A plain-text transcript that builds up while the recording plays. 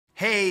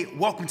Hey,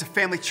 welcome to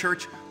Family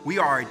Church. We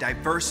are a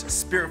diverse,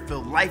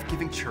 spirit-filled,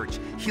 life-giving church,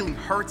 healing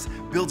hearts,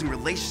 building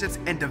relationships,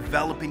 and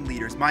developing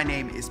leaders. My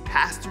name is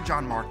Pastor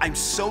John Mark. I'm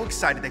so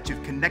excited that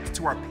you've connected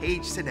to our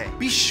page today.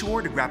 Be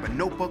sure to grab a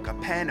notebook, a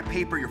pen, a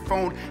paper, your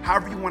phone,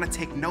 however you want to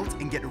take notes,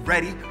 and get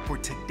ready for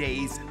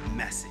today's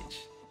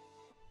message.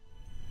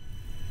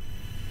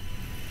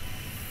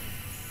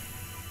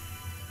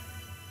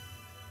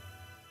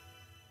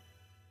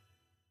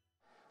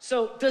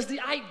 So does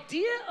the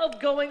idea of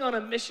going on a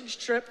missions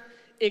trip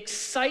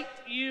excite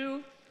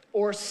you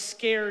or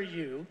scare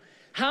you?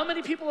 How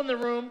many people in the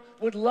room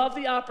would love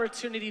the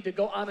opportunity to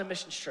go on a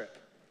missions trip?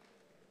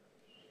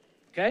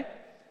 Okay,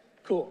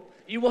 cool.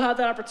 You will have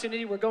that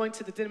opportunity. We're going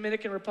to the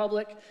Dominican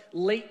Republic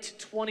late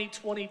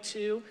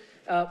 2022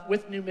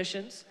 with new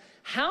missions.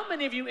 How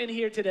many of you in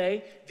here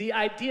today, the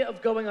idea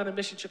of going on a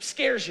mission trip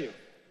scares you?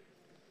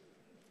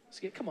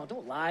 Come on,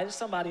 don't lie. There's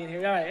somebody in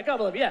here. All right, a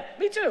couple of you. Yeah,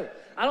 me too.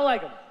 I don't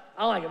like them.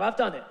 I've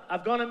done it.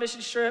 I've gone on a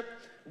mission trip,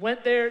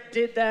 went there,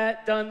 did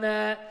that, done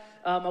that.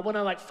 I went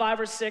on like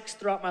 5 or 6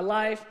 throughout my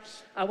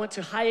life. I went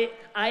to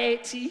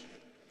Haiti.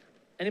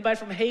 Anybody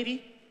from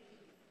Haiti?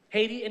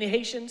 Haiti? Any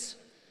Haitians?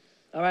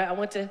 All right, I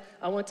went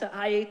to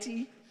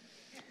Haiti.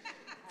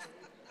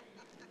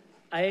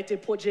 Haiti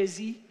Portuguese.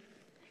 You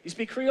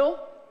speak Creole?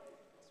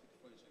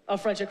 Oh,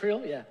 French and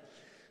Creole, yeah.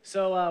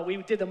 So we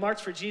did the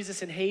March for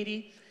Jesus in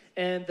Haiti.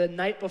 And the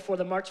night before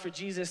the March for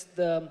Jesus,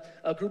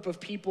 a group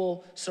of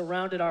people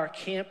surrounded our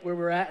camp where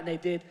we were at, and they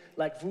did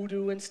like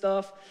voodoo and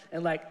stuff,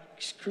 and like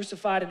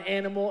crucified an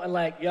animal, and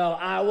like, yo,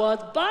 I was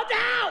bugged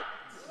out.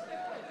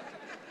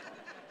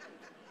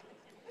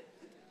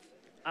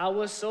 I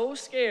was so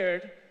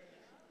scared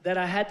that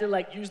I had to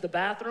like use the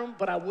bathroom,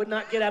 but I would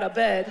not get out of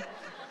bed.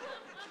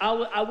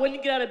 I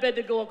wouldn't get out of bed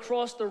to go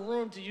across the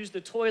room to use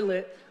the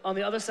toilet on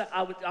the other side.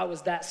 I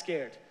was that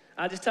scared.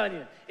 I'm just telling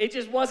you, it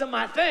just wasn't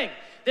my thing.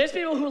 There's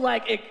people who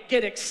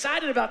get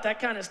excited about that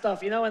kind of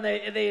stuff, you know, and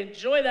they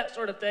enjoy that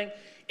sort of thing.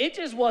 It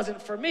just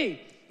wasn't for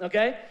me,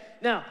 okay?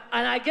 Now,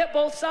 and I get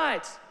both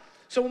sides.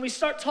 So when we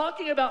start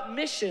talking about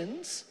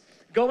missions,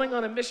 going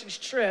on a missions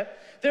trip,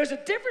 there's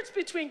a difference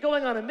between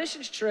going on a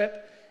missions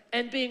trip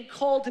and being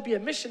called to be a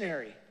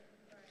missionary.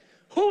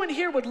 Who in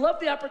here would love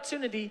the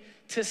opportunity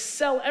to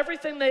sell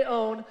everything they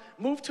own,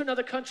 move to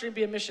another country, and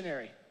be a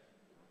missionary?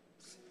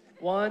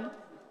 1,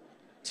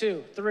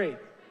 2, 3,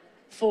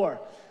 4.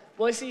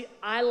 Well, you see,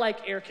 I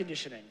like air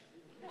conditioning.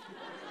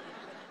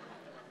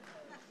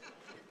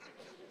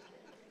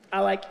 I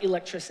like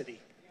electricity.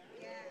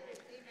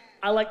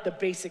 I like the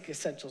basic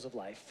essentials of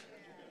life,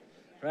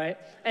 right?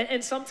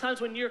 And sometimes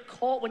when you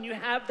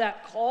have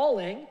that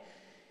calling,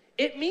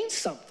 it means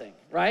something,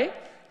 right?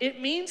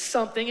 It means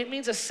something. It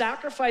means a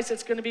sacrifice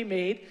that's going to be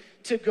made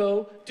to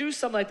go do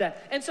something like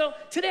that. And so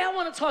today I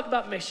want to talk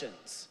about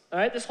missions. All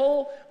right, this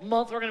whole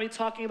month we're going to be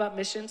talking about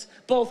missions,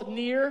 both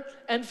near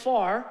and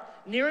far,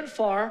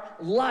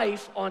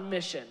 life on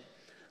mission.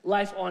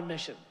 Life on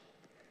mission.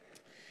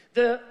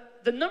 The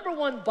number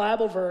one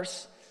Bible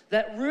verse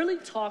that really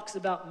talks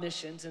about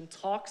missions and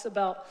talks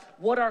about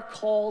what our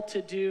call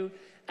to do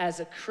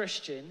as a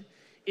Christian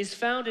is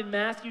found in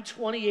Matthew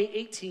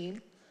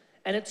 28:18,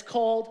 and it's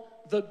called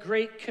the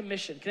Great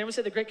Commission. Can everyone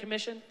say the Great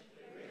Commission?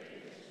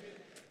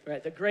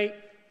 Right, the Great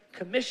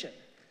Commission.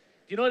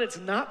 Do you know what it's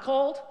not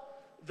called?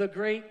 The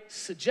Great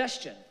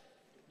Suggestion.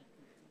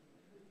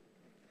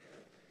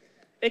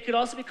 It could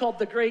also be called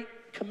the Great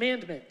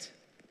Commandment.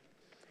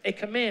 A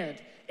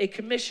command, a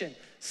commission,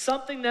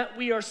 something that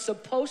we are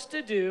supposed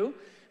to do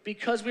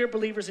because we are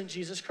believers in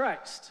Jesus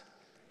Christ.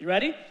 You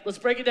ready? Let's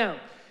break it down.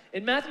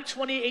 In Matthew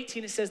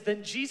 28:18, it says,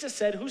 then Jesus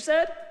said, who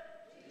said?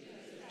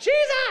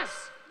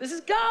 Jesus! This is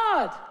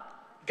God.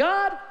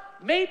 God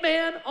made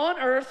man on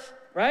earth,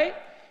 right?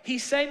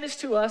 He's saying this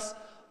to us,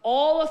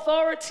 all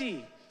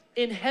authority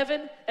in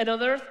heaven and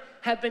on earth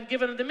have been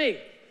given unto me.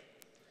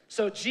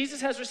 So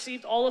Jesus has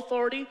received all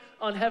authority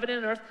on heaven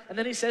and earth, and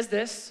then he says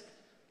this,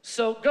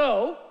 so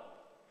go,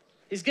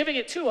 he's giving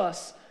it to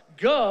us,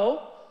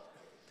 go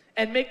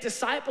and make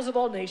disciples of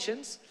all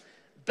nations,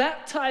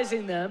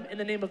 baptizing them in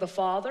the name of the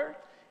Father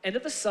and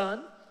of the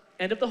Son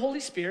and of the Holy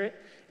Spirit,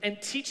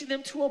 and teaching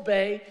them to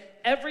obey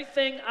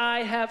everything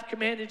I have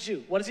commanded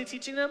you. What is he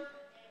teaching them?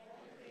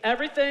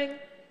 Everything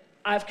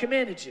I've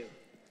commanded you.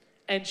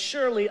 And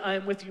surely I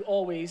am with you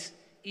always,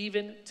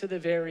 even to the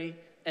very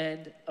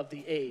end of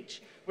the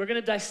age. We're going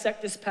to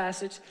dissect this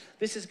passage.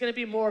 This is going to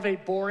be more of a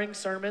boring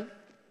sermon,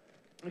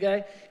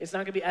 okay? It's not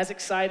going to be as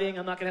exciting.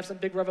 I'm not going to have some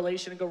big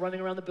revelation and go running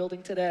around the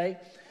building today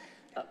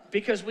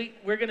because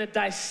we're going to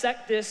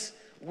dissect this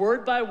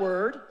word by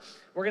word.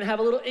 We're going to have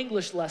a little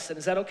English lesson.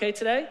 Is that okay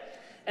today?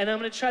 And I'm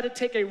going to try to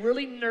take a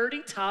really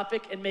nerdy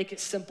topic and make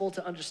it simple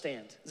to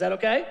understand. Is that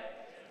okay?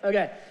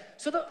 Okay.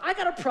 So I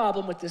got a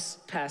problem with this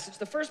passage.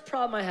 The first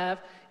problem I have,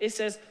 it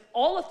says,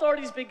 all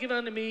authority has been given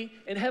unto me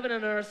in heaven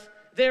and earth,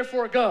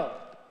 therefore go.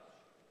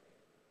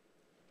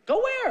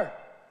 Go where?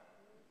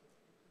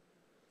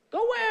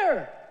 Go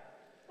where?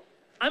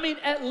 I mean,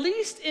 at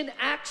least in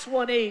Acts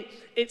 1:8,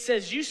 it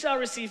says, you shall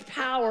receive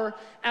power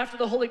after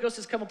the Holy Ghost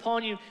has come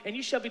upon you, and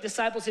you shall be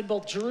disciples in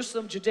both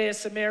Jerusalem, Judea,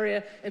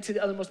 Samaria, and to the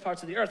othermost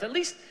parts of the earth. At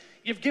least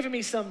you've given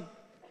me some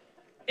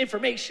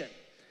information.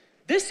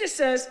 This just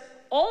says,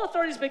 all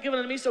authority has been given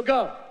unto me, so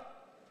go.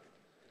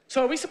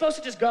 So are we supposed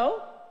to just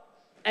go?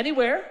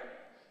 Anywhere?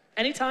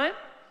 Anytime?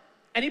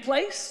 Any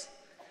place?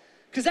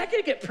 Because that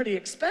could get pretty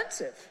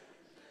expensive.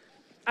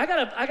 I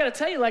gotta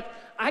tell you, like,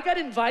 I got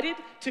invited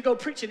to go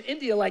preach in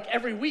India like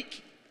every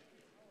week.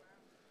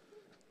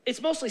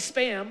 It's mostly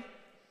spam.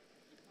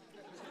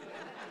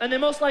 And they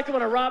most likely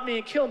want to rob me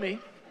and kill me.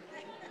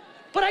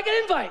 But I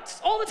get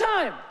invites all the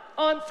time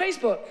on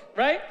Facebook,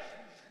 right?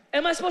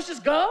 Am I supposed to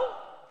just go?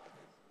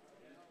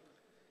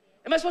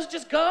 Am I supposed to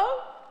just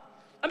go?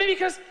 I mean,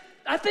 because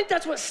I think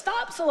that's what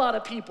stops a lot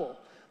of people.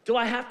 Do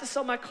I have to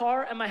sell my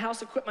car and my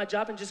house and quit my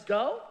job and just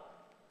go?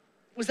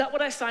 Was that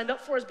what I signed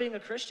up for as being a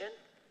Christian?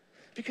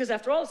 Because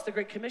after all, it's the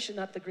Great Commission,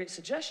 not the Great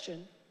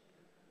Suggestion.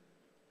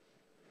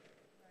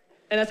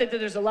 And I think that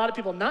there's a lot of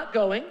people not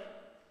going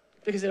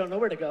because they don't know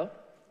where to go,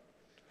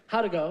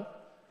 how to go,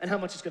 and how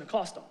much it's going to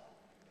cost them.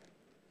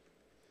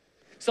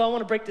 So I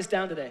want to break this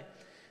down today.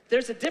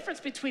 There's a difference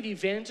between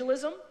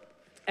evangelism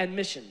and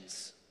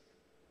missions.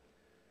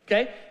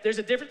 Okay? There's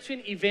a difference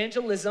between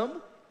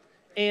evangelism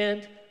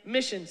and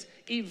missions.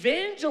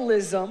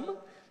 Evangelism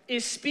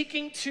is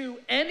speaking to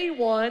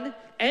anyone,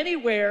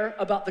 anywhere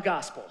about the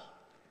gospel.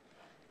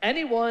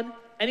 Anyone,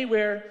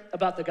 anywhere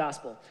about the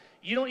gospel.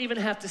 You don't even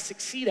have to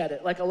succeed at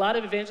it. Like a lot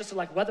of evangelists are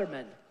like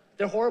weathermen.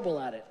 They're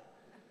horrible at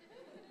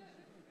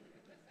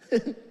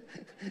it.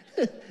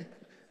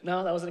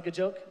 No, that wasn't a good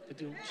joke?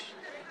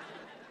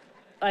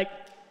 Like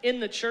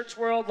in the church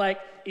world, like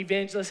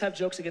evangelists have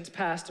jokes against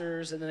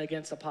pastors and then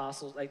against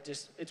apostles. Like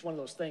just, it's one of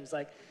those things.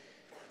 Like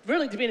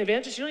really to be an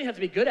evangelist, you don't even have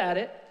to be good at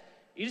it.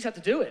 You just have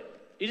to do it.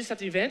 You just have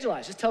to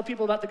evangelize. Just tell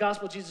people about the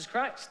gospel of Jesus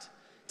Christ.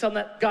 Tell them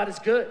that God is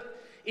good.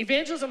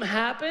 Evangelism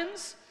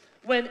happens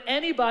when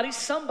anybody,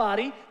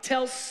 somebody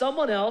tells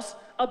someone else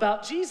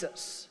about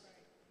Jesus.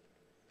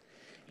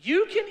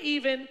 You can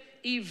even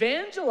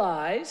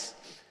evangelize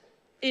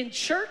in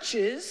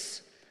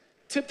churches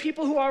to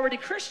people who are already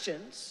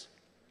Christians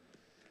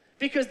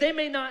because they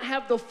may not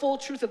have the full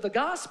truth of the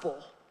gospel.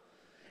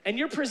 And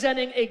you're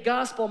presenting a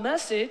gospel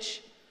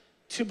message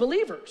to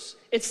believers.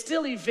 It's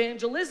still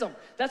evangelism.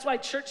 That's why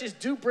churches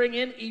do bring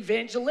in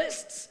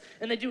evangelists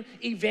and they do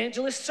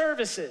evangelist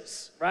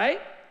services, right?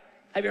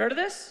 Have you heard of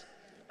this?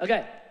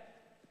 Okay.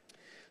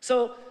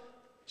 So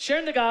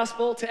sharing the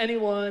gospel to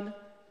anyone,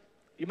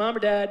 your mom or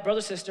dad,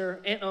 brother, sister,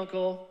 aunt,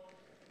 uncle,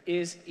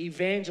 is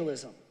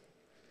evangelism.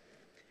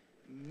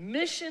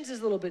 Missions is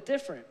a little bit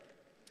different.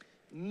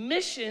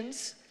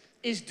 Missions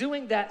is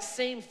doing that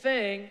same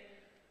thing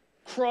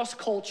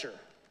cross-culture.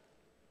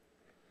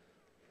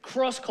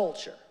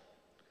 Cross-culture.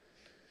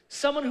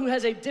 Someone who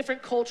has a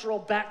different cultural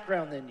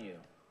background than you.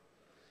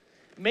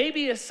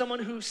 Maybe as someone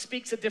who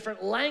speaks a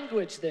different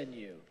language than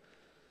you,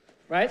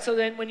 right? So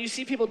then when you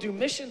see people do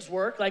missions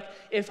work, like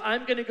if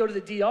I'm gonna go to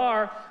the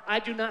DR, I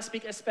do not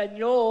speak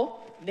Espanol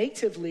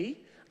natively,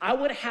 I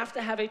would have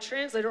to have a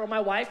translator or my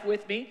wife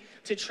with me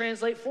to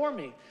translate for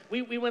me.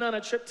 We went on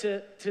a trip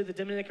to the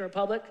Dominican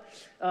Republic,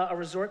 a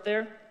resort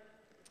there,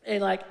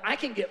 and like I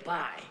can get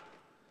by.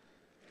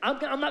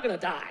 I'm not gonna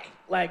die.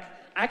 Like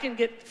I can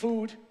get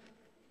food,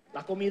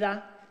 la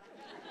comida,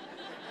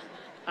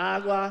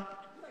 agua,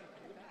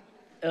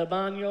 el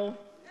baño. You know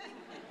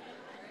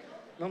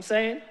what I'm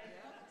saying?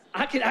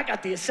 I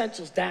got the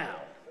essentials down.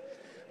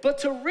 But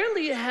to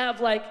really have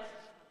like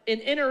an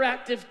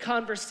interactive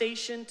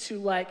conversation to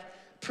like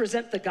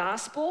present the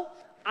gospel,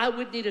 I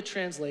would need a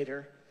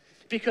translator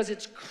because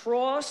it's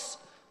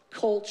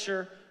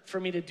cross-culture for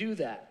me to do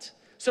that.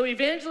 So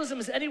evangelism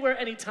is anywhere,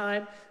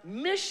 anytime.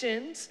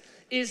 Missions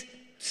is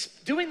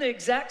doing the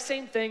exact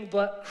same thing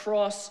but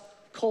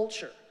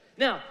cross-culture.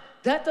 Now,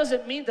 that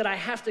doesn't mean that I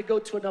have to go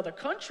to another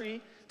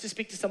country to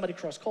speak to somebody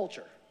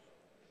cross-culture,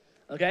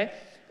 okay?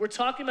 We're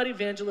talking about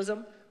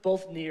evangelism,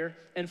 both near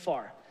and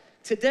far.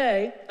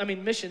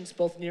 Missions,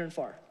 both near and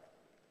far.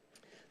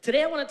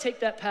 Today I want to take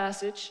that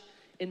passage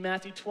in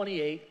Matthew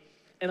 28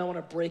 and I want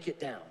to break it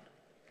down.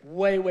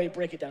 Way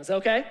break it down. Is that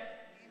okay? Amen.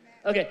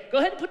 Okay, go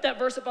ahead and put that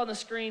verse up on the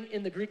screen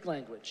in the Greek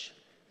language.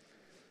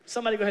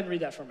 Somebody go ahead and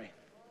read that for me.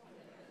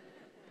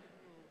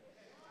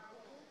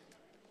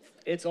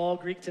 It's all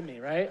Greek to me,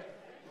 right?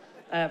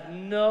 I have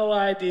no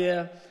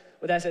idea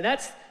what that said.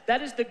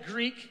 That is the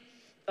Greek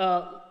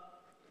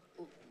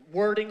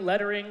wording,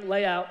 lettering,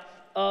 layout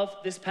of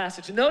this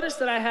passage. And notice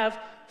that I have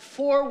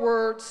 4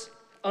 words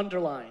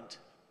underlined.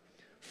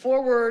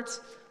 4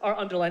 words are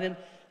underlined. And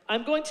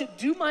I'm going to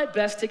do my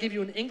best to give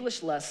you an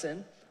English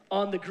lesson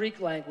on the Greek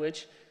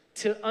language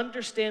to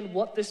understand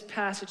what this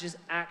passage is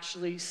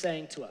actually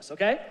saying to us,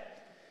 okay?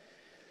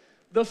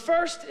 The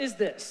first is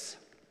this.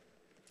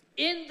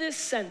 In this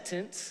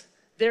sentence,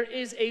 there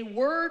is a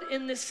word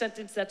in this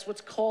sentence that's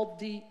what's called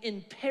the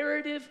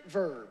imperative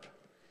verb.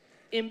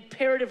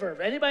 Imperative verb.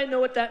 Anybody know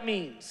what that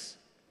means?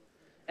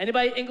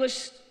 Anybody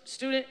English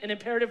student, an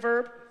imperative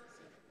verb?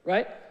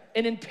 Right?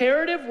 An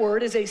imperative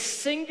word is a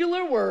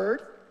singular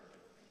word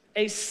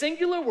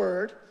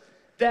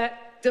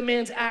that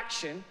demands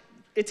action.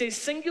 It's a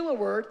singular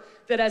word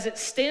that as it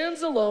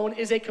stands alone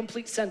is a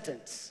complete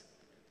sentence,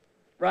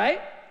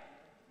 right?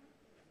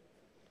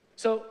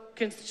 So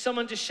can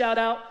someone just shout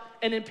out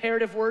an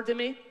imperative word to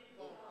me?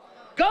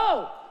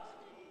 Go,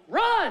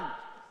 run,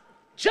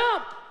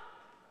 jump.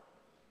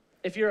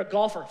 If you're a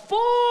golfer, 4.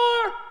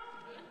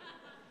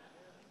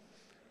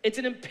 It's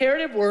an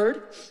imperative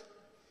word.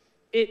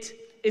 It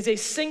is a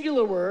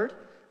singular word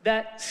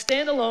that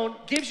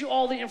standalone gives you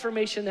all the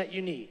information that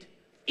you need.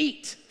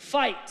 Eat,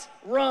 fight,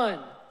 run.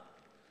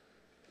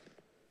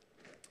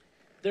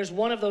 There's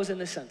one of those in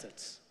this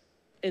sentence,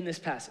 in this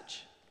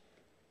passage.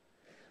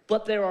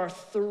 But there are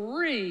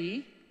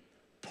 3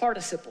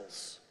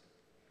 participles.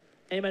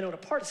 Anybody know what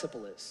a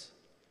participle is?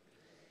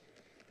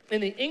 In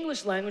the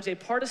English language, a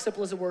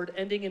participle is a word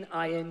ending in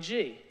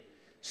ing.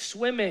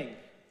 Swimming,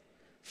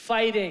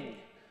 fighting,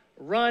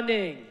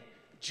 running,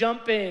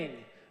 jumping,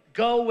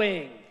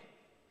 going.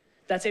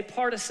 That's a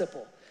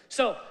participle.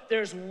 So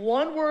there's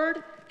one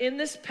word in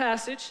this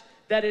passage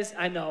that is,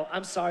 I know,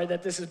 I'm sorry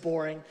that this is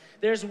boring.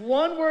 There's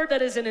one word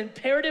that is an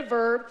imperative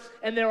verb,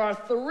 and there are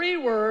 3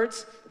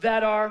 words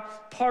that are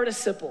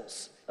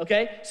participles,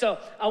 okay? So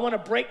I want to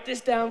break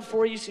this down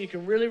for you so you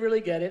can really,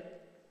 really get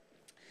it.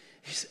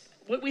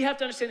 What we have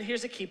to understand,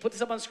 here's the key. Put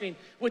this up on the screen.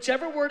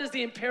 Whichever word is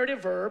the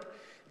imperative verb,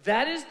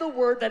 that is the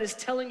word that is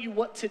telling you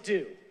what to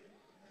do.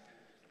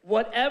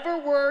 Whatever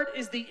word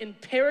is the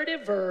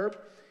imperative verb,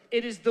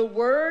 it is the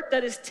word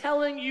that is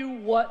telling you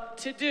what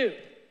to do.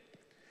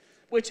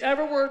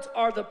 Whichever words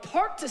are the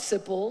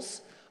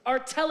participles are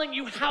telling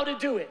you how to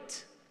do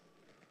it.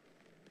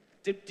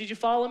 Did you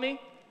follow me?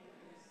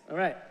 All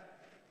right.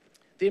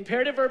 The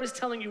imperative verb is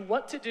telling you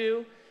what to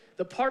do.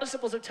 The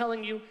participles are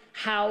telling you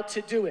how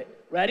to do it.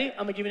 Ready? I'm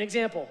gonna give you an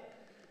example.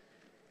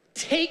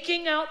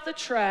 Taking out the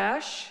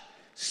trash,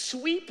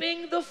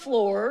 sweeping the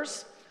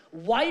floors,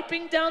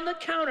 wiping down the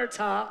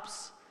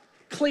countertops,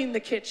 clean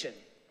the kitchen.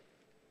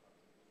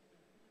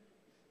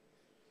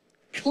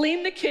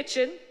 Clean the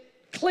kitchen.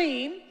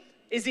 Clean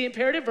is the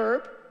imperative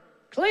verb.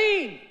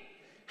 Clean.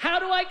 How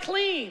do I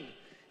clean?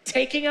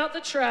 Taking out the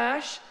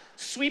trash,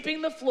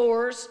 sweeping the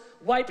floors,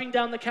 wiping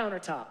down the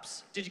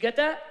countertops. Did you get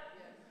that?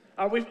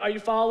 Yes. Are you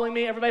following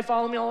me? Everybody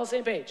following me all on the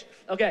same page?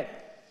 Okay.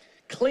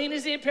 Clean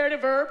is the imperative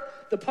verb.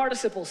 The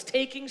participles,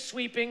 taking,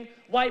 sweeping,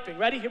 wiping.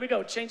 Ready? Here we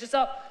go. Change this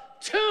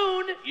up.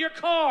 Tune your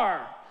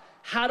car.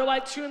 How do I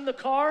tune the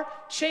car?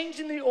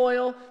 Changing the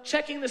oil,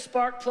 checking the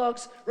spark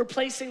plugs,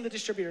 replacing the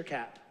distributor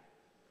cap.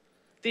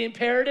 The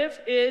imperative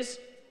is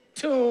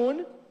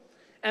tune,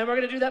 and we're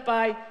gonna do that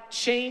by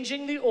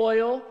changing the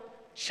oil,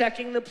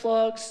 checking the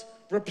plugs,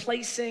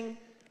 replacing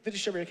the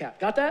distributor cap.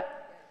 Got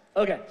that?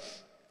 Okay.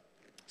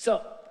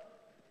 So,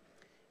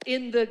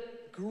 in the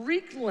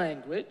Greek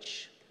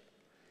language,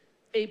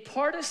 a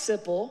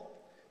participle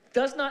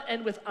does not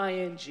end with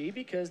ing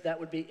because that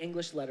would be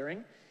English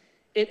lettering.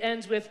 It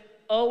ends with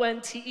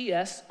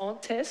ontes,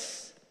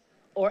 ontes,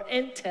 or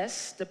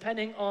entes,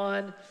 depending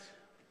on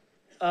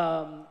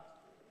o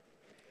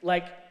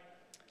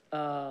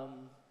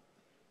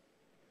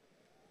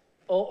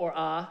or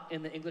a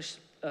in the English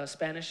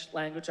Spanish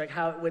language, like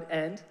how it would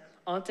end.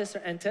 Ontes or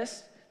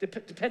entes,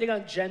 depending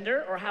on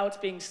gender or how it's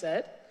being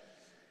said.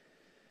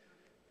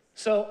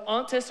 So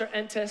ontes or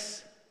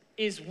entes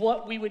is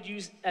what we would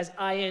use as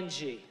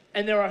ing.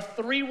 And there are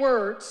 3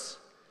 words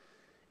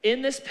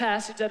in this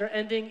passage that are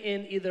ending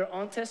in either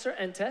ontes or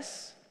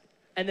entes.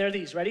 And they're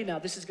these. Ready? Now,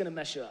 this is going to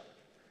mess you up.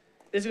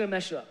 This is going to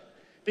mess you up.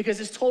 Because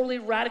this totally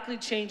radically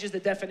changes the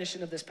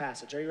definition of this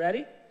passage. Are you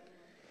ready?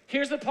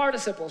 Here's the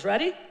participles.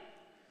 Ready?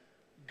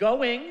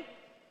 Going,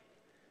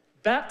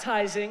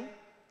 baptizing,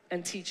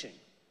 and teaching.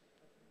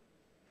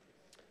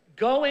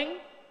 Going,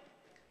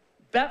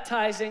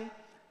 baptizing,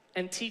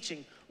 and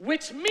teaching.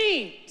 Which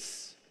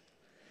means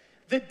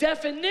the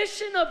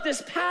definition of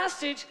this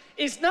passage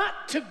is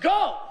not to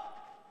go.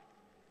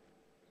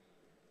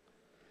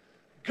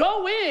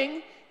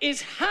 Going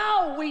is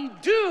how we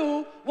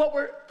do what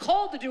we're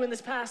called to do in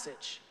this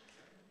passage.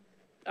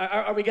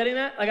 Are we getting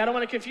that? Like, I don't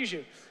want to confuse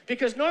you.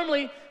 Because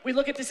normally we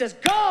look at this as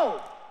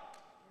go.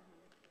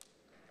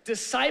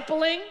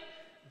 Discipling,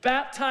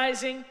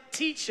 baptizing,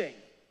 teaching.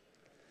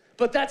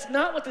 But that's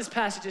not what this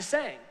passage is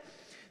saying.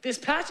 This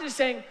passage is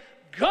saying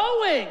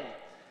going,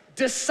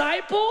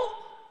 disciple,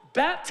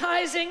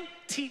 baptizing,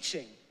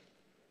 teaching.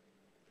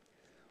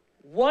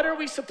 What are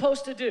we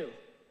supposed to do?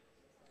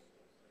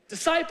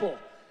 Disciple.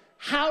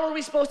 How are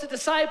we supposed to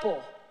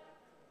disciple?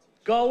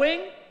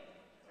 Going,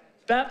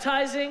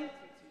 baptizing,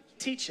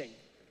 teaching.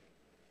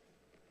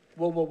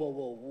 Whoa, whoa, whoa,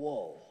 whoa,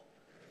 whoa.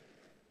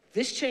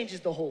 This changes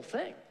the whole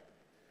thing.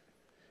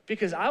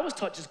 Because I was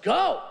taught just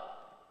go.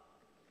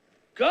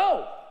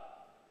 Go.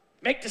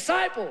 Make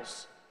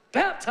disciples.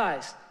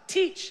 Baptize.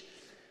 Teach.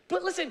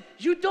 But listen,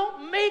 you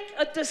don't make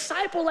a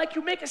disciple like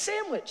you make a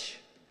sandwich.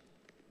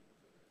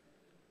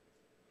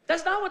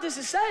 That's not what this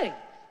is saying.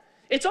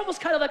 It's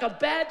almost kind of like a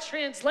bad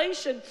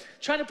translation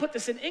trying to put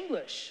this in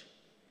English.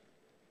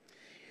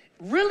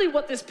 really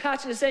what this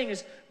passage is saying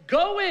is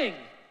going,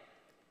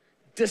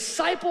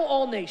 disciple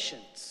all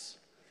nations,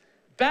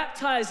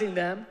 baptizing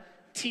them,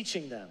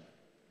 teaching them.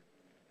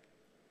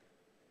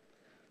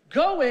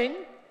 Going,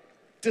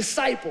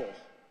 disciple,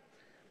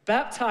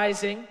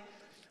 baptizing,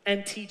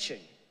 and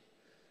teaching.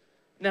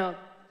 Now,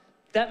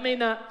 that may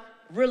not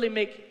really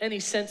make any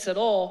sense at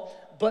all,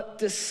 but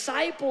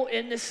disciple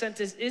in this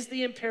sentence is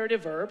the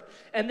imperative verb,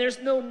 and there's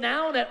no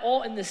noun at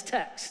all in this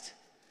text.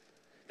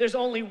 There's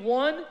only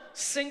one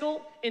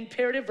single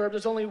imperative verb,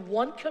 there's only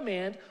one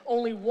command,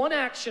 only one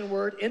action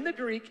word in the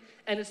Greek,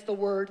 and it's the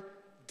word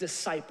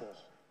disciple.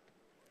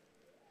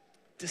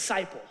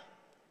 Disciple.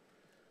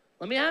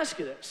 Let me ask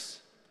you this.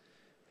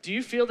 Do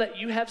you feel that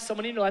you have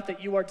someone in your life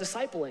that you are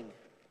discipling?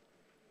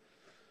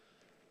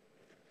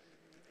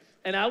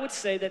 And I would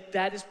say that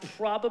that is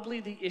probably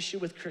the issue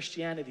with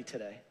Christianity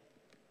today.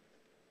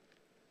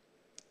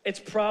 It's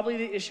probably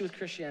the issue with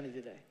Christianity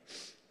today.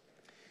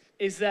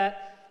 Is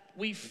that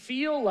we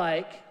feel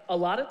like a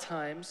lot of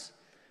times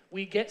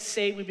we get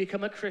saved, we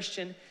become a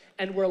Christian,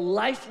 and we're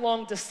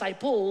lifelong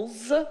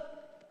disciples.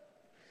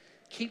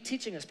 Keep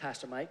teaching us,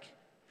 Pastor Mike.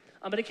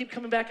 I'm gonna keep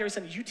coming back every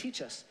Sunday. You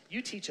teach us,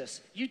 you teach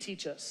us, you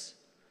teach us.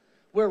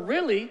 Where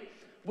really,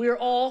 we're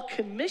all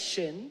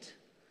commissioned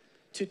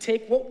to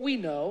take what we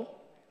know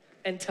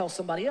and tell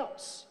somebody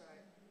else.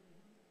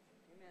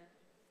 Amen.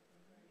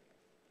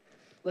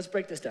 Let's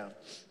break this down.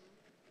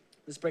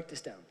 Let's break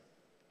this down.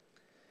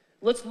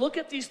 Let's look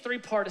at these three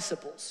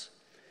participles,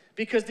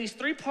 because these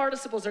three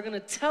participles are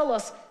gonna tell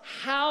us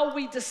how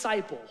we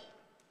disciple.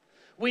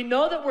 We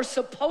know that we're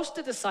supposed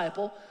to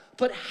disciple,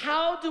 but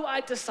how do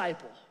I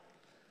disciple?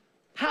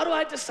 How do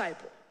I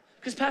disciple?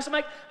 Because Pastor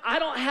Mike, I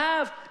don't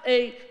have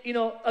a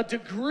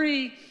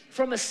degree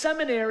from a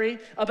seminary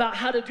about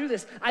how to do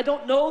this. I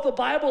don't know the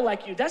Bible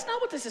like you. That's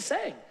not what this is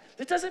saying.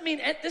 This doesn't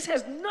mean, this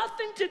has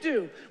nothing to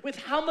do with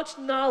how much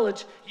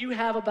knowledge you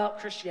have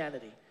about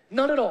Christianity.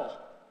 None at all.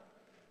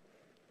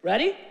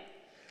 Ready?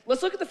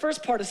 Let's look at the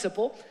first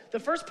participle. The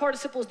first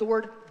participle is the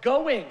word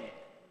going.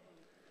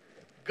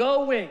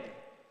 Going.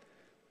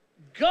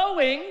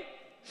 Going,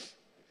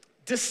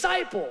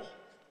 disciple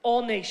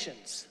all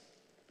nations.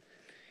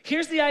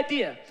 Here's the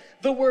idea.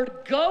 The word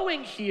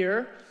going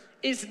here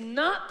is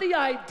not the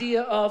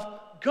idea of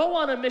go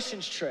on a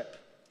missions trip.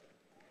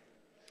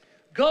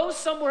 Go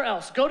somewhere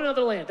else. Go to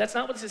another land. That's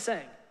not what this is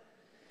saying.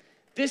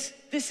 This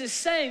is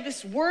saying,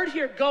 this word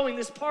here, going,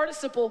 this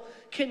participle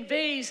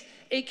conveys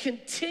a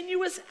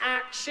continuous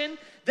action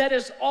that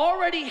is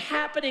already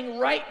happening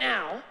right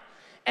now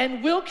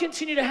and will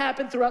continue to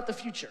happen throughout the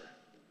future.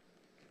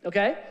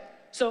 Okay?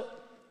 So,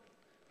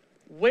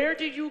 where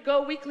do you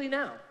go weekly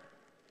now?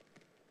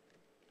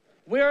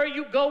 Where are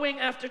you going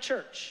after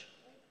church?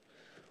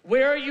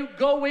 Where are you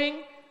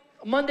going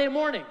Monday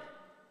morning?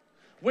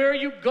 Where are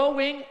you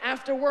going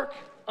after work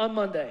on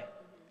Monday?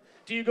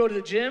 Do you go to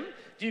the gym?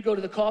 Do you go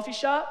to the coffee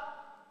shop?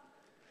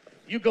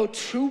 You go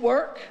to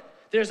work?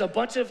 There's a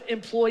bunch of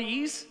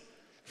employees,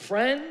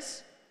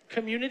 friends,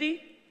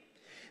 community.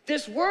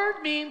 This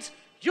word means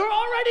you're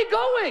already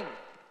going.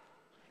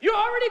 You're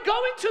already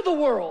going to the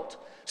world.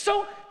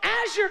 So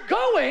as you're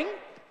going,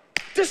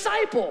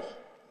 disciple.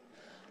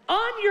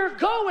 On your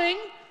going,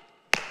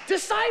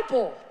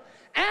 disciple.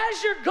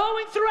 As you're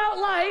going throughout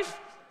life,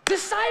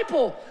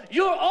 disciple.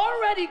 You're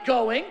already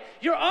going.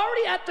 You're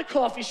already at the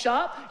coffee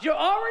shop. You're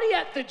already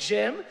at the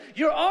gym.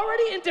 You're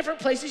already in different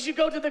places. You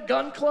go to the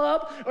gun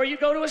club, or you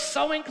go to a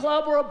sewing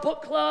club or a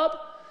book club.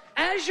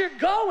 As you're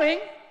going,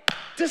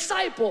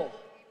 disciple.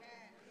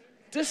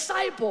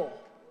 Disciple.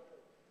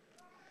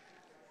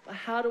 But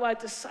how do I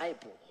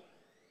disciple?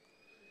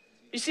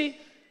 You see,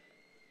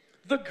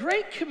 the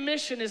Great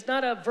Commission is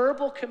not a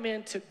verbal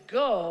command to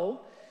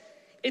go.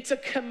 It's a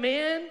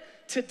command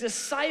to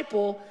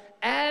disciple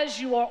as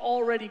you are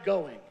already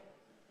going.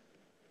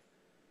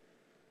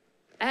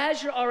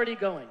 As you're already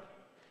going.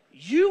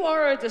 You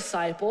are a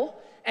disciple,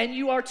 and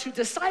you are to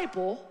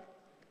disciple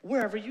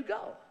wherever you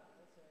go.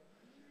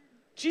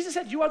 Jesus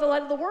said, you are the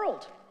light of the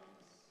world.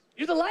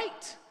 You're the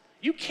light.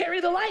 You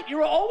carry the light. You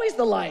are always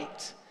the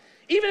light.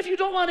 Even if you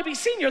don't want to be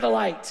seen, you're the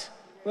light.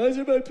 Why is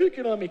everybody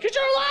picking on me? Because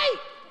you're a light.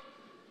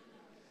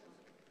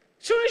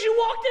 As soon as you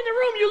walked in the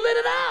room, you lit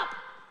it up.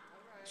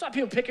 It's not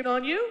people picking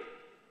on you,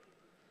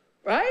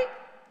 right?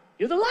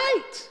 You're the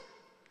light.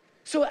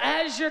 So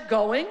as you're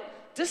going,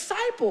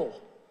 disciple.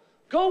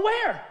 Go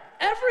where?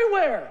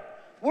 Everywhere.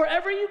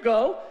 Wherever you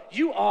go,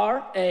 you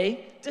are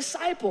a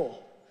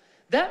disciple.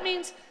 That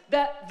means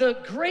that the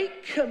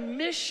Great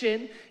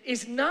Commission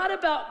is not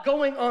about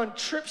going on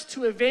trips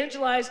to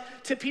evangelize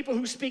to people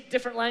who speak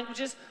different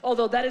languages,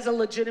 although that is a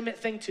legitimate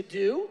thing to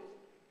do.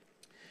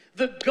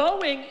 The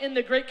going in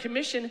the Great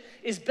Commission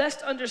is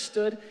best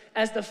understood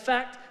as the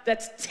fact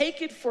that's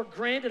taken for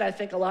granted, I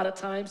think, a lot of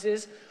times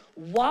is,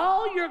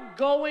 while you're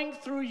going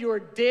through your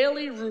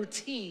daily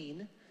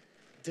routine,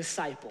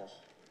 disciple.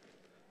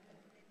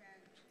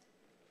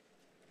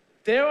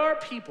 There are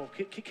people,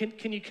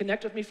 can you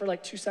connect with me for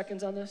like 2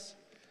 seconds on this?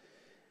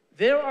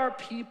 There are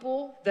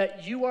people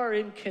that you are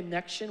in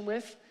connection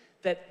with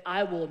that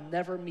I will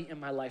never meet in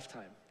my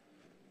lifetime.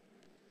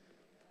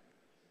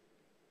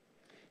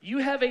 You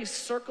have a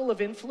circle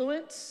of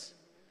influence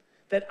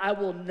that I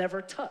will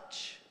never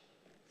touch.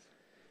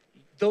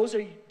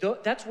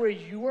 That's where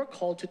you are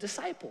called to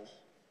disciple.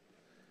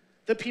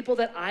 The people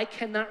that I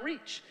cannot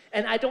reach.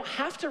 And I don't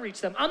have to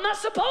reach them. I'm not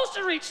supposed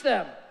to reach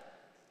them.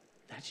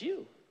 That's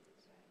you.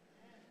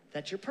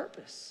 That's your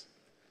purpose.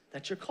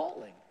 That's your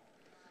calling.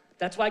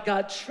 That's why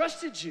God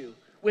trusted you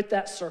with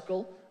that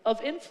circle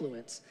of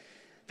influence.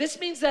 This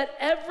means that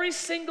every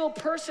single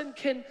person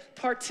can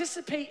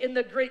participate in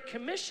the Great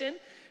Commission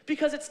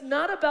because it's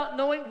not about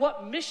knowing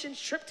what mission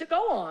trip to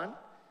go on.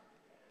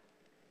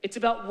 It's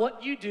about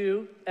what you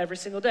do every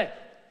single day.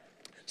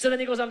 So then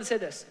he goes on to say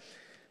this.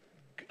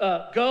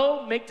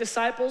 Go make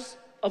disciples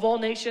of all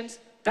nations,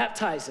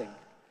 baptizing.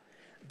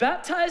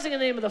 Baptizing in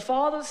the name of the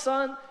Father,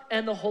 Son,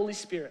 and the Holy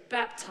Spirit.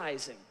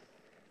 Baptizing.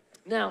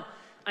 Now,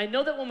 I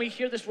know that when we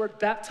hear this word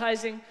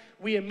baptizing,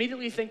 we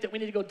immediately think that we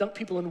need to go dunk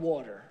people in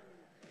water.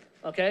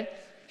 Okay?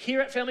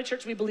 Here at Family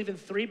Church, we believe in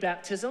 3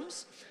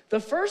 baptisms. The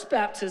first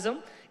baptism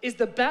is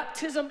the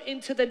baptism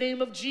into the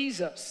name of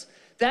Jesus.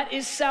 That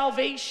is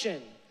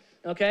salvation.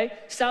 Okay?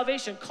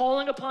 Salvation,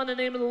 calling upon the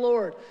name of the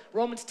Lord.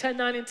 Romans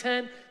 10:9 and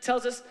 10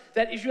 tells us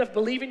that if you have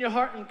believed in your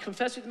heart and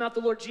confess with your mouth the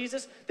Lord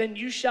Jesus, then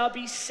you shall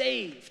be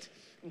saved.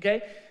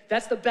 Okay?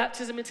 That's the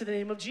baptism into the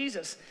name of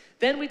Jesus.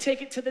 Then we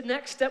take it to the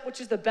next step,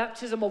 which is the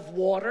baptism of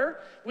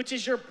water, which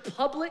is your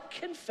public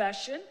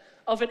confession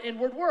of an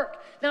inward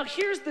work. Now,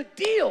 here's the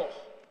deal.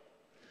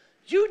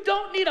 You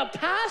don't need a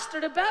pastor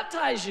to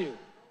baptize you.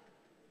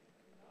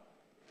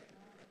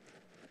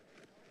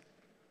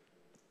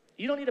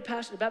 You don't need a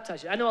pastor to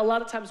baptize you. I know a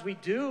lot of times we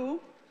do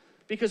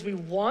because we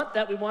want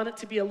that. We want it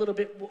to be a little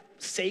bit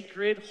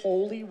sacred,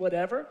 holy,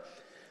 whatever.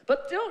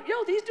 But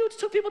these dudes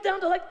took people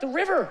down to like the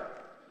river,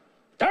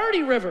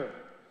 dirty river,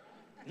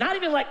 not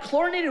even like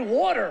chlorinated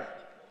water.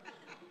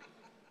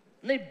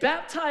 And they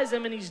baptized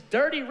them in these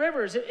dirty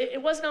rivers.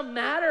 It wasn't a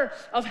matter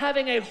of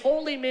having a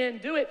holy man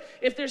do it.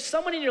 If there's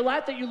someone in your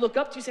life that you look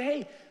up to, you say,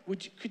 hey,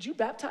 could you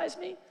baptize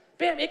me?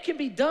 Bam, it can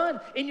be done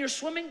in your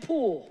swimming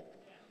pool.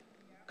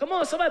 Come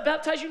on, somebody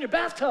baptize you in your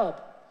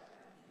bathtub.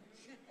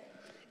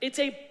 It's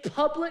a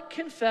public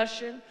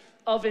confession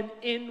of an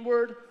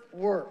inward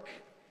work.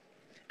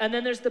 And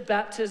then there's the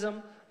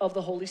baptism of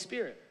the Holy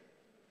Spirit.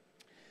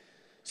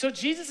 So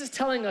Jesus is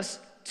telling us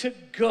to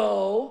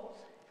go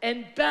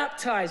and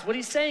baptize. What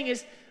he's saying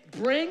is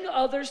bring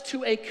others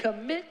to a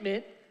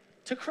commitment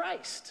to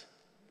Christ.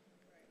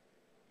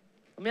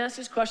 Let me ask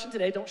this question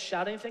today. Don't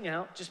shout anything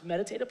out. Just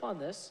meditate upon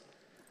this.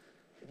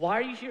 Why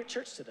are you here at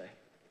church today?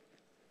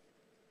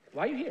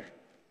 Why are you here?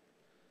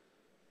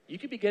 You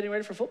could be getting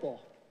ready for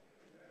football.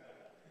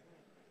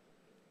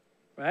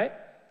 Right?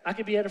 I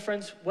could be at a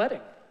friend's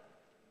wedding.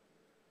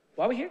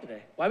 Why are we here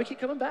today? Why do we keep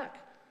coming back?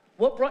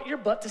 What brought your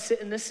butt to sit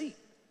in this seat?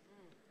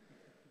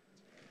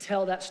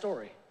 Tell that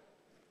story.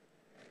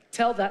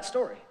 Tell that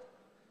story.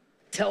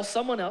 Tell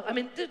someone else. I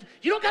mean,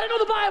 you don't got to know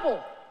the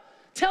Bible.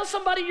 Tell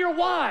somebody your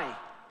why.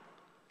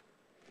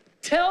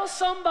 Tell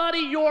somebody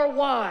your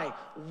why.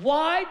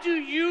 Why do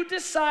you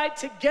decide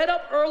to get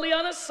up early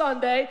on a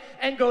Sunday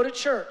and go to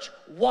church?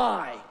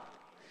 Why?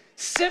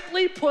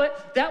 Simply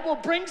put, that will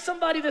bring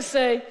somebody to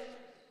say,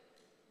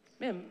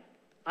 man,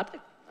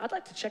 I'd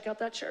like to check out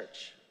that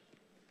church.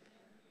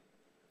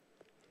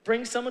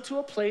 Bring someone to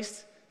a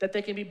place that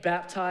they can be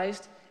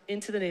baptized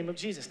into the name of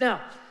Jesus.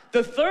 Now,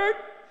 the third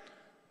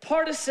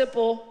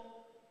participle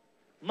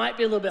might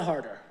be a little bit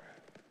harder.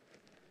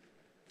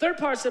 Third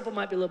participle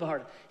might be a little bit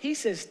harder. He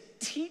says,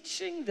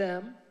 teaching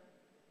them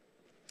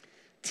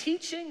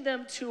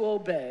to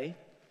obey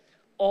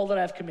all that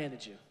I've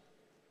commanded you.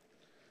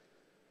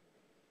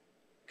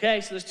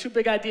 Okay, so there's 2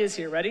 big ideas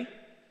here. Ready?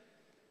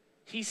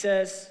 He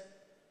says,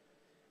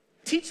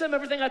 teach them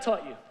everything I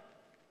taught you.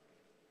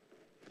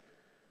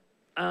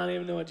 I don't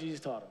even know what Jesus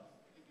taught them.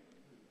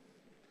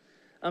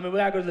 I mean, we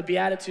gotta go to the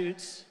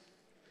Beatitudes.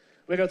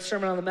 We gotta go to the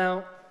Sermon on the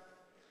Mount.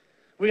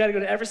 We gotta go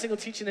to every single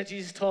teaching that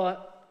Jesus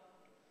taught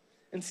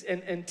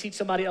and teach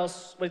somebody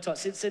else what he taught.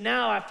 So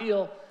now I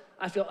feel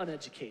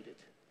uneducated.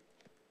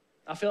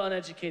 I feel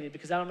uneducated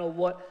because I don't know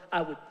what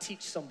I would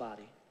teach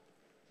somebody.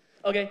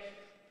 Okay,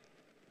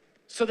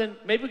 so then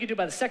maybe we could do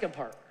by the second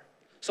part.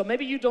 So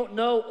maybe you don't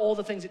know all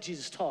the things that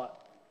Jesus taught.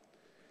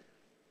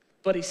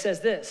 But he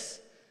says this,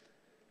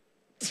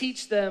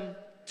 teach them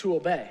to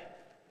obey.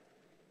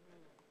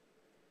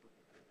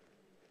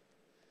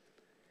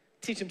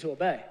 Teach them to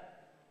obey.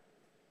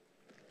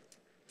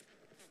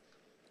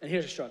 And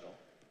here's a struggle.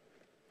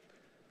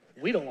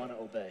 We don't want to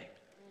obey.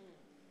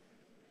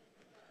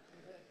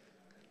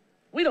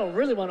 We don't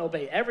really want to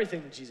obey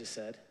everything that Jesus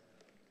said.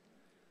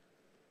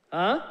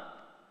 Huh?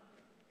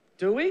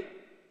 Do we?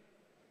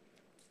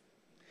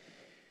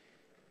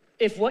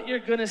 If what you're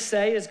going to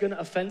say is going to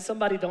offend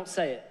somebody, don't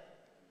say it.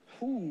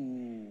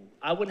 Ooh,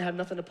 I wouldn't have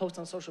nothing to post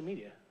on social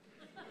media.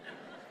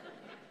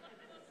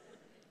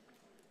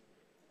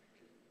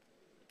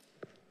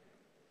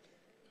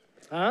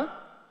 Huh?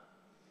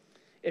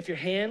 If your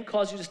hand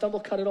caused you to stumble,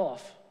 cut it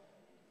off.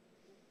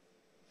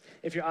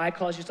 If your eye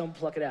caused you to stumble,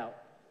 pluck it out.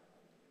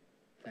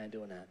 I ain't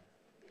doing that.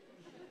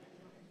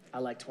 I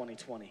like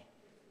 2020.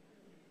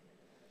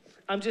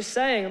 I'm just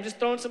saying, I'm just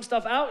throwing some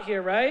stuff out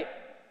here, right?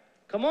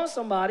 Come on,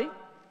 somebody.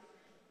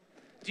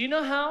 Do you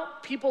know how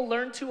people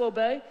learn to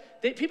obey?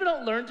 People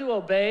don't learn to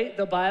obey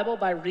the Bible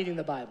by reading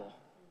the Bible.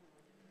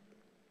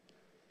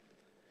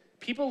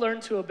 People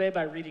learn to obey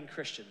by reading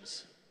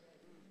Christians.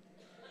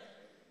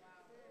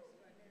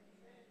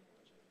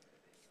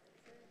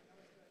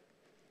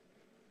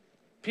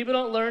 People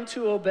don't learn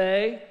to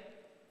obey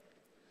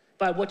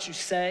by what you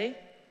say.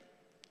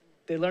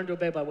 They learn to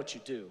obey by what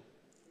you do.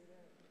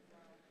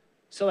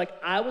 So like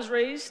I was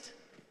raised,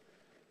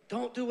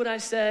 don't do what I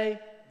say,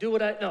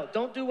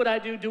 don't do what I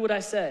do what I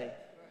say.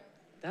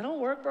 That don't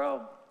work,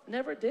 bro.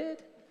 Never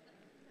did.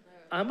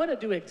 I'm gonna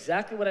do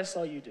exactly what I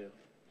saw you do.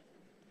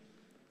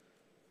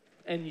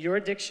 And your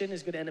addiction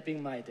is gonna end up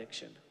being my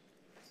addiction.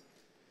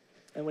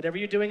 And whatever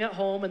you're doing at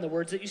home and the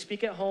words that you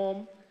speak at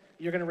home,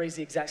 you're gonna raise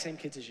the exact same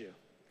kids as you.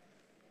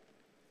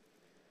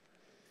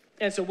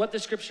 And so what the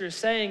scripture is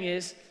saying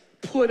is,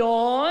 put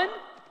on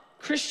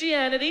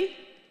Christianity,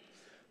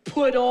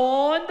 put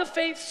on the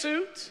faith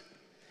suit,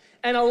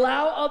 and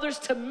allow others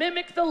to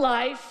mimic the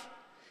life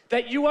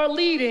that you are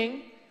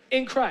leading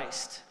in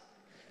Christ.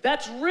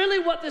 That's really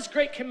what this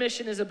Great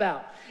Commission is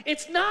about.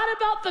 It's not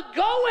about the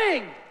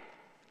going.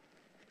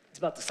 It's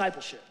about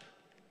discipleship.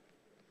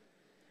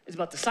 It's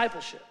about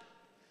discipleship.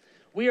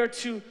 We are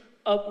to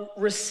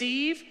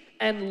receive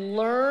and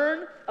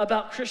learn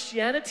about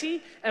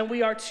Christianity, and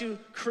we are to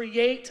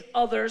create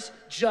others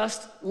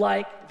just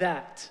like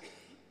that.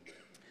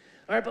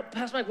 All right, but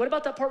Pastor Mike, what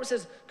about that part where it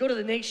says, go to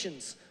the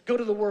nations, go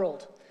to the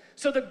world?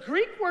 So the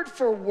Greek word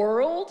for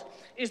world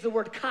is the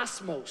word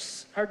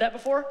cosmos. Heard that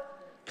before?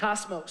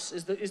 Cosmos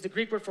is the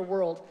Greek word for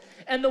world.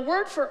 And the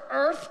word for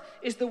earth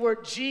is the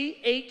word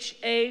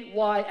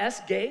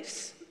G-H-A-Y-S,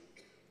 gays.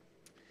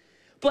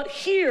 But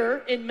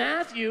here in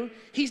Matthew,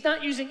 he's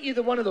not using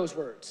either one of those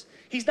words.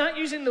 He's not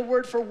using the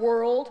word for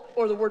world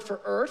or the word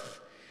for earth.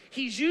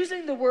 He's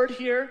using the word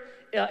here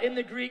in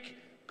the Greek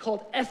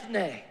called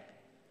ethne.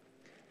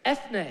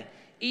 Ethne,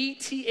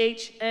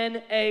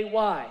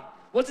 E-T-H-N-A-Y.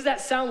 What does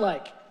that sound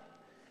like?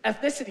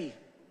 Ethnicity.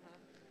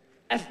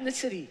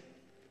 Ethnicity,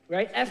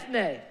 right?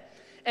 Ethne.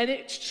 And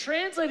it's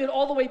translated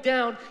all the way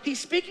down. He's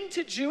speaking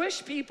to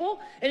Jewish people,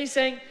 and he's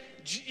saying,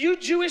 you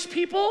Jewish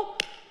people,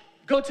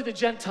 go to the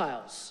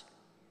Gentiles.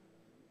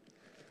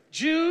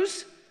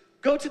 Jews,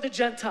 go to the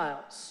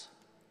Gentiles.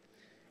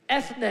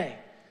 Ethne,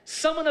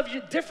 someone of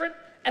your different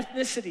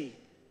ethnicity.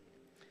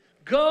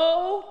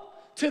 Go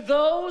to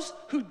those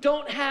who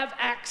don't have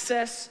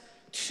access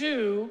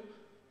to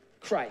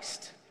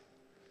Christ.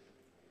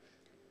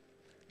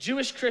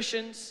 Jewish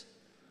Christians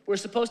were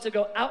supposed to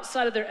go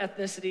outside of their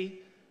ethnicity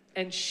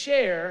and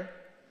share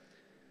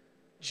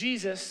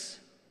Jesus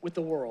with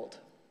the world.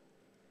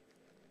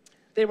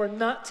 They were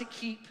not to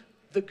keep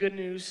the good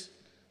news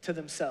to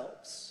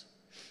themselves.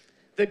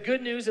 The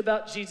good news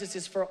about Jesus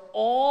is for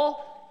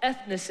all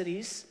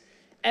ethnicities,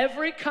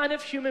 every kind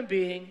of human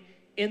being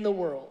in the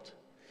world.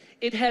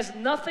 It has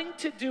nothing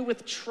to do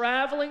with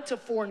traveling to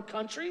foreign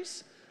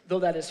countries, though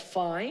that is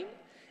fine,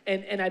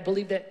 and I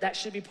believe that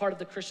should be part of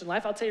the Christian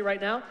life. I'll tell you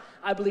right now,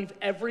 I believe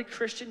every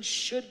Christian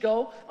should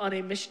go on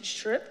a missions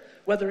trip,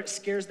 whether it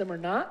scares them or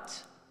not.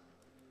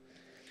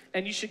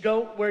 And you should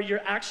go where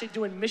you're actually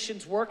doing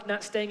missions work,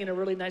 not staying in a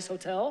really nice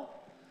hotel,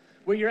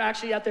 where you're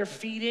actually out there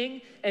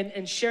feeding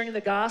and sharing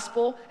the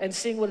gospel and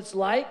seeing what it's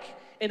like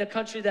in a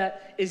country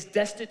that is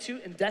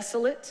destitute and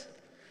desolate.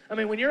 I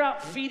mean, when you're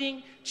out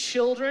feeding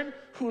children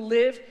who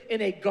live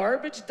in a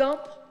garbage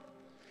dump,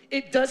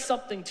 it does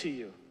something to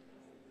you.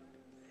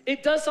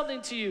 It does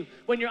something to you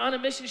when you're on a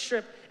mission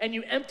trip and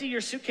you empty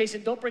your suitcase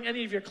and don't bring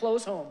any of your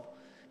clothes home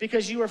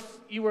because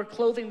you were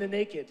clothing the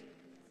naked.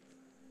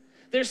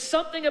 There's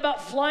something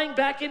about flying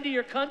back into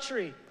your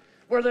country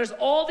where there's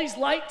all these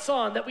lights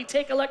on that we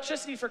take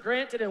electricity for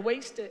granted and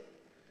waste it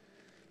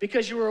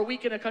because you were a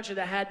week in a country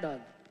that had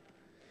none.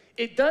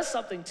 It does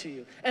something to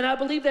you. And I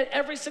believe that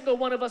every single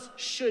one of us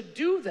should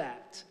do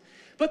that.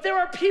 But there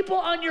are people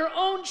on your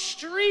own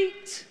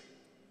street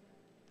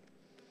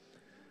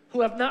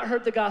who have not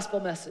heard the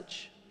gospel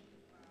message.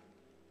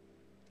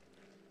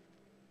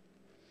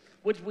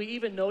 Would we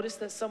even notice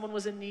that someone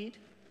was in need?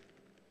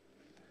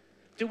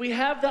 Do we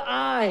have the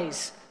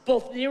eyes,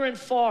 both near and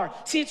far?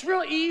 See, it's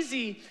real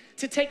easy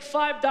to take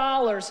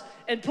 $5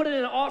 and put it in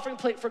an offering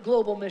plate for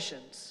global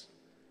missions.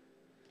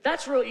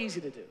 That's real easy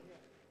to do.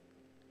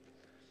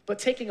 But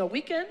taking a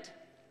weekend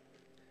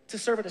to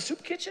serve at a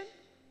soup kitchen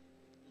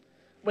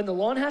when the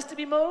lawn has to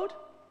be mowed,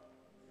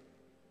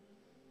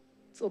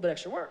 it's a little bit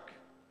extra work.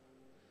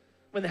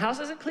 When the house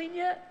isn't clean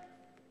yet,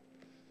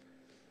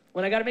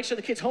 when I gotta make sure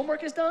the kids'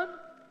 homework is done.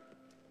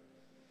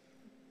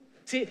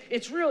 See,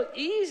 it's real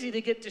easy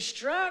to get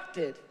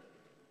distracted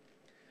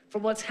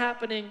from what's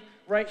happening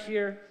right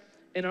here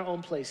in our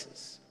own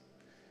places.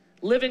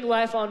 Living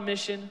life on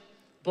mission,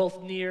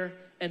 both near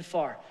and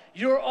far.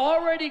 You're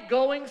already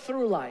going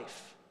through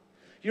life.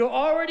 You're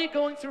already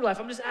going through life.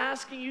 I'm just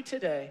asking you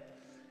today,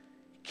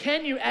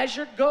 can you, as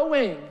you're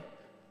going,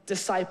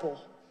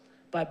 disciple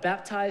by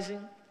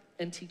baptizing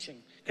and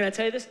teaching? Can I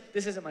tell you this?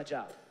 This isn't my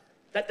job.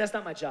 That's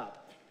not my job.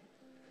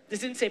 This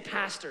didn't say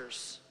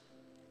pastors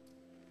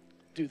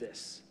do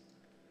this.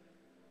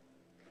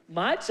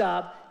 My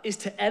job is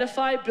to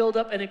edify, build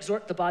up, and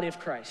exhort the body of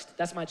Christ.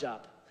 That's my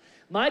job.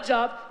 My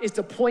job is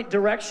to point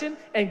direction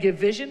and give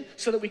vision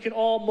so that we can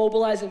all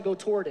mobilize and go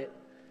toward it.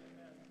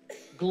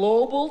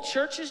 Global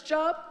Church's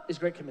job is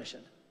Great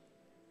Commission.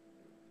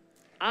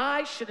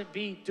 I shouldn't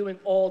be doing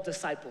all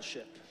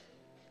discipleship.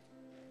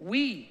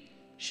 We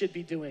should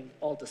be doing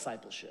all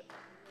discipleship.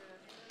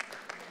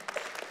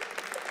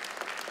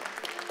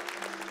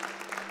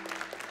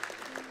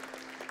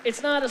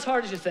 It's not as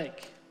hard as you think.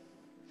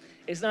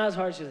 It's not as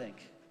hard as you think.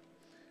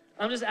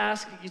 I'm just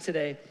asking you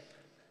today,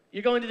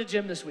 you're going to the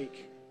gym this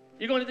week.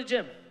 You're going to the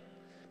gym.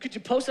 Could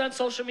you post it on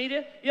social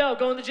media? Yo,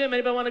 going to the gym.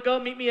 Anybody want to go?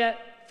 Meet me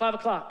at 5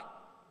 o'clock.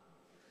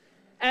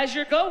 As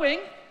you're going,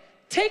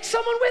 take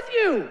someone with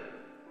you.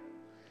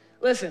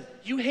 Listen,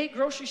 you hate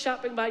grocery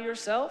shopping by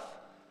yourself?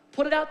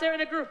 Put it out there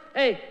in a group.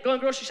 Hey, going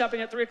grocery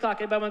shopping at 3 o'clock.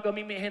 Anybody want to go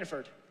meet me at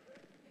Hannaford?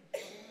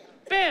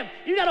 Bam,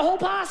 you got a whole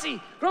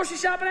posse grocery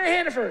shopping at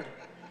Hannaford.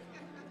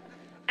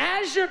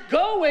 As you're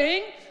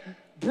going,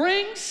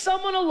 bring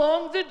someone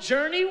along the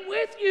journey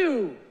with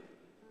you.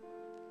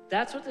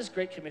 That's what this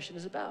Great Commission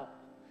is about.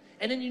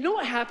 And then you know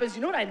what happens?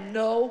 You know what I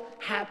know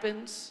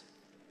happens?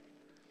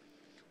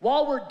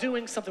 While we're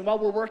doing something, while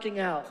we're working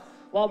out,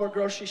 while we're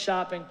grocery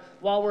shopping,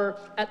 while we're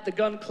at the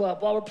gun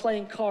club, while we're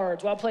playing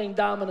cards, while playing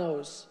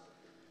dominoes.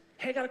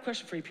 Hey, I got a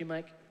question for you, P.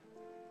 Mike.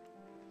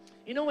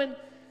 You know when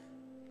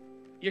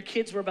your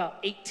kids were about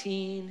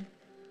 18,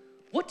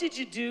 what did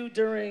you do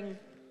during,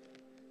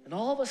 and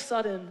all of a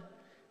sudden,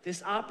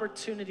 this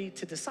opportunity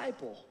to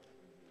disciple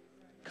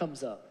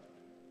comes up.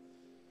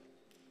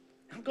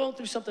 I'm going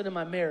through something in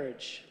my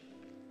marriage.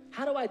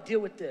 How do I deal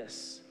with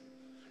this?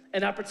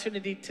 An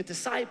opportunity to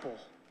disciple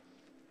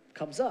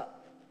comes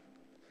up.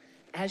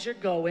 As you're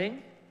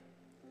going,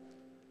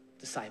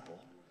 disciple.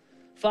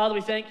 Father,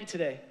 we thank you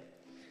today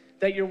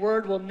that your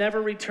word will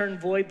never return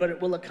void, but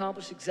it will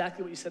accomplish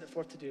exactly what you set it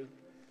forth to do.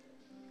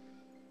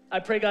 I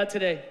pray, God,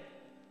 today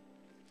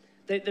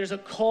that there's a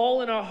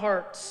call in our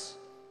hearts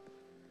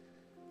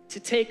to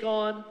take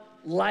on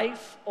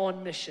life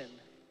on mission.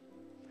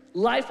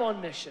 Life on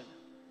mission.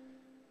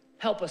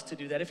 Help us to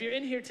do that. If you're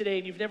in here today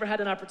and you've never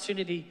had an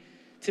opportunity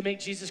to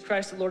make Jesus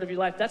Christ the Lord of your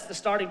life, that's the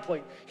starting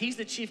point. He's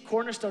the chief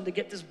cornerstone to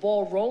get this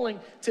ball rolling,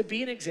 to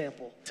be an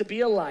example, to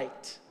be a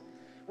light.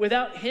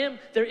 Without him,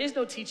 there is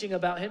no teaching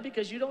about him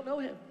because you don't know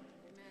him.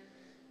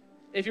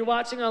 If you're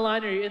watching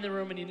online or you're in the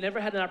room and you've never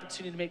had an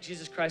opportunity to make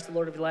Jesus Christ the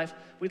Lord of your life,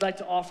 we'd like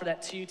to offer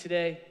that to you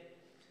today.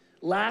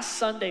 Last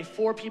Sunday,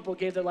 4 people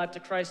gave their life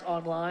to Christ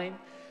online.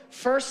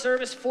 First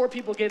service, 4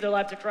 people gave their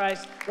life to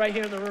Christ right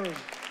here in the room.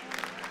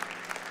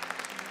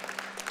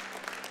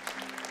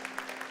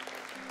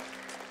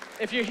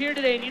 If you're here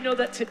today and you know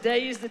that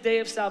today is the day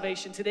of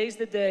salvation, today's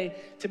the day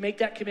to make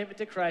that commitment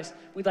to Christ,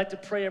 we'd like to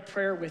pray a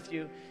prayer with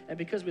you. And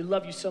because we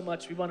love you so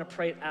much, we want to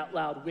pray it out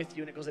loud with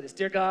you. And it goes like this.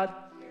 Dear God,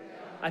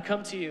 I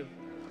come to you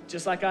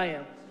just like I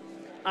am.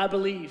 I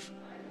believe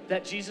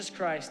that Jesus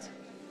Christ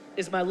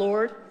is my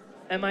Lord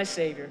and my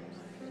Savior.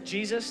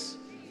 Jesus,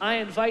 I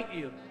invite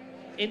you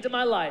into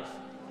my life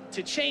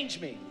to change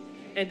me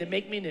and to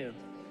make me new.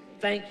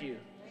 Thank you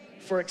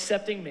for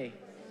accepting me.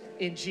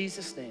 In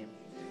Jesus' name,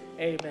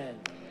 amen.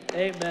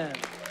 Amen.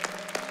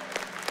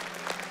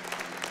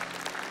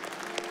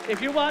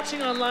 If you're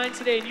watching online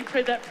today and you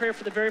prayed that prayer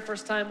for the very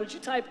first time, would you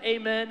type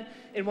amen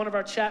in one of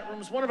our chat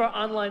rooms? One of our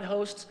online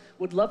hosts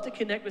would love to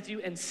connect with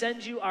you and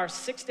send you our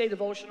 6-day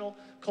devotional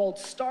called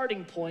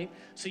Starting Point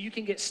so you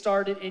can get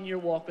started in your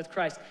walk with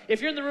Christ.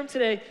 If you're in the room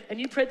today and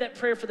you prayed that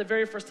prayer for the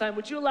very first time,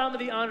 would you allow me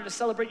the honor to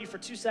celebrate you for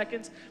 2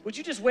 seconds? Would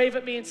you just wave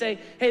at me and say,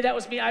 hey, that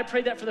was me. I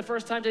prayed that for the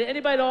first time today.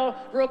 Anybody at all,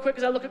 real quick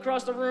as I look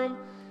across the room?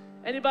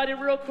 Anybody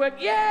real quick?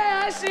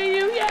 Yeah, I see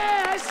you.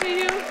 Yeah, I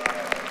see you.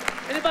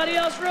 Anybody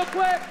else real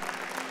quick?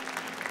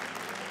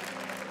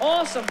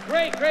 Awesome.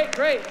 Great, great,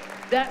 great.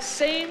 That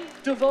same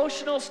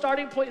devotional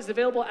Starting Point is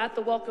available at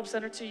the Welcome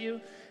Center to you.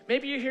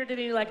 Maybe you're here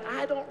today and you're like,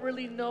 I don't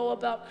really know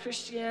about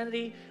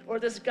Christianity, or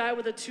this guy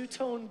with a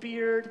 2-tone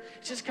beard.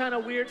 It's just kind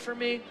of weird for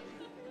me.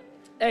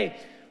 Hey,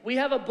 we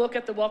have a book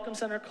at the Welcome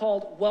Center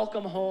called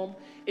Welcome Home.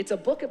 It's a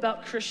book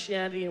about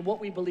Christianity and what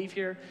we believe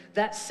here.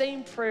 That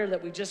same prayer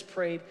that we just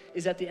prayed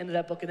is at the end of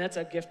that book, and that's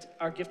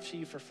our gift to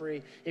you for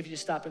free if you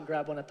just stop and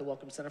grab one at the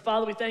Welcome Center.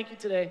 Father, we thank you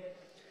today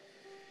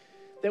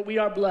that we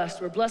are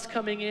blessed. We're blessed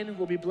coming in.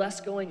 We'll be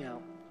blessed going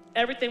out.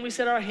 Everything we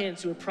set our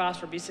hands to will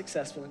prosper and be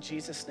successful in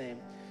Jesus' name.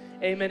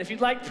 Amen. If you'd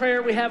like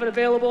prayer, we have it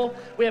available.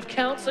 We have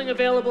counseling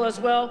available as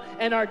well,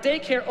 and our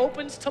daycare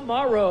opens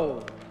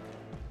tomorrow.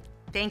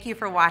 Thank you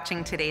for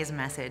watching today's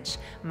message.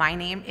 My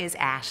name is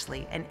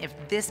Ashley, and if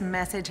this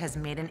message has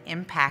made an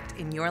impact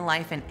in your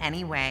life in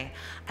any way,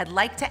 I'd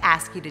like to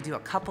ask you to do a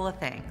couple of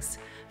things.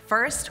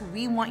 First,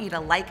 we want you to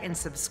like and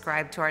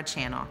subscribe to our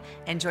channel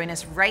and join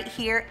us right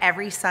here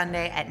every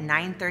Sunday at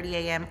 9:30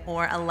 a.m.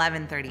 or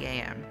 11:30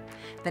 a.m.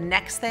 The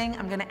next thing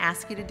I'm gonna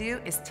ask you to do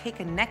is take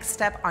a next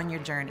step on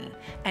your journey,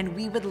 and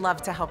we would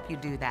love to help you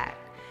do that.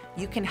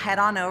 You can head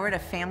on over to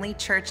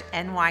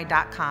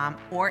FamilyChurchNY.com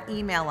or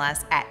email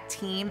us at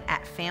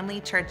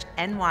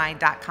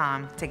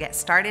team@FamilyChurchNY.com to get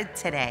started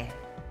today.